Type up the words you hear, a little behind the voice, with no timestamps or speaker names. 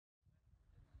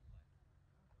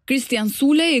Kristjan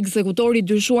Sulaj, ekzekutori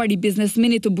dyshuar I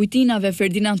biznesmenit të bujtinave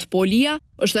Ferdinand Polia,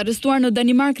 është arrestuar në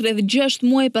Danimarkë rreth 6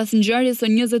 muaj pas ngjarjes së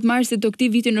 20 marsit të këtij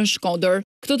viti në Shkodër.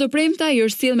 Këto të premta I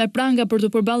është sjellë me pranga për të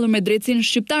përballur me drejtësinë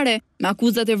shqiptare, me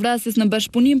akuzat e vrasjes në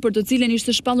bashkëpunim për të cilën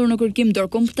ishte shpallur në kërkim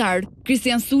ndërkombëtar.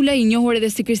 Kristjan Sulaj, I njohur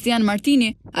edhe si Kristjan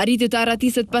Martini, arriti të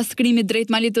arratiset pas krimit drejt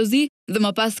Maletozi dhe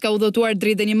më pas ka udhëtuar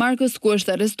drejt Danimarkës ku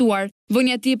është arrestuar.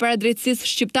 Vënia e tij para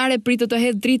drejtësisë shqiptare pritet të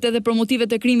hedhë dritë edhe për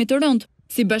motivet e krimit të rënd.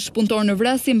 Si bashkëpunëtor në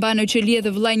vrasje mban në qelie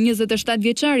dhe vëllai 27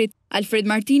 vjeçarit, Alfred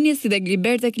Martini, si dhe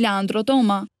Glibertek Leandro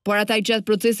Toma. Por ata I gjatë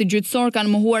procesit gjyqësor kanë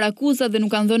mohuar akuzat dhe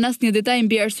nuk kanë dhënë asnjë detaj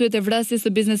mbi arsyet e vrasjes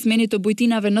së biznesmenit të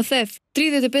bujtinave në thef.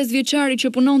 35 vjeçari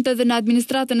që punonte edhe në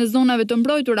administratën e zonave të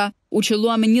mbrojtura, u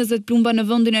qellua me 20 plumba në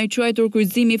vendin e quajtur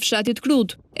kryqëzimi I fshatit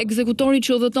Krut. Ekzekutori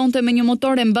që udhëtonte me një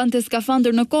motor e mbante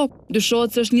skafandër në kokë,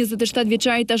 dyshohet se është 27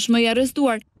 vjeçari tashmë I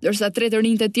arrestuar, ndërsa 3 të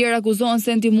rinj të tjerë akuzohen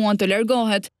se ndihmuan të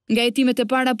largohet. Nga hetimet e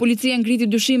para, policia ngriti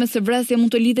dyshime se vrasja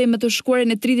mund të lidhej me të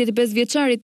shkuarjen e 35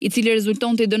 vjeçarit, I cili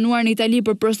rezultonte I dënuar në Itali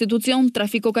për prostitucion,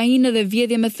 trafik kokaine dhe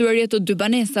vjedhje me thyerje të 2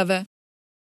 banesave.